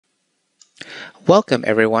Welcome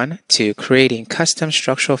everyone to creating custom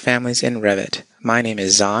structural families in Revit. My name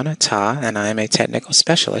is Zan Ta and I am a technical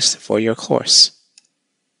specialist for your course.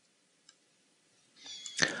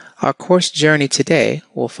 Our course journey today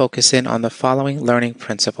will focus in on the following learning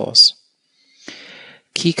principles: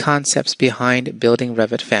 key concepts behind building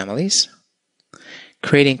Revit families,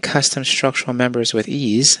 creating custom structural members with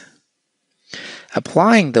ease,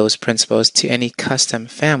 applying those principles to any custom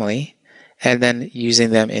family, and then using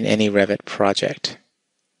them in any Revit project.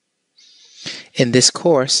 In this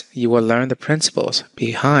course, you will learn the principles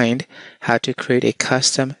behind how to create a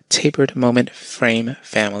custom tapered moment frame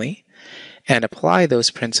family and apply those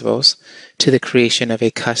principles to the creation of a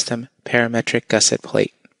custom parametric gusset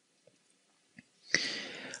plate.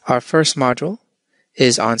 Our first module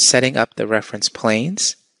is on setting up the reference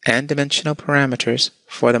planes and dimensional parameters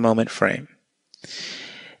for the moment frame.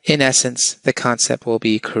 In essence, the concept will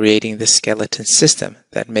be creating the skeleton system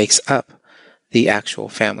that makes up the actual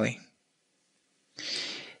family.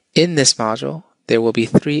 In this module, there will be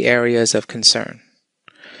 3 areas of concern: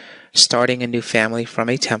 starting a new family from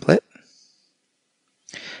a template,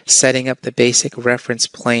 setting up the basic reference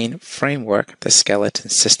plane framework, the skeleton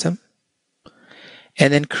system,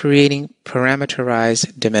 and then creating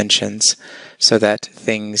parameterized dimensions so that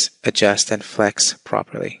things adjust and flex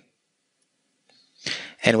properly.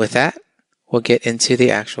 And with that, we'll get into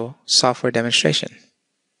the actual software demonstration.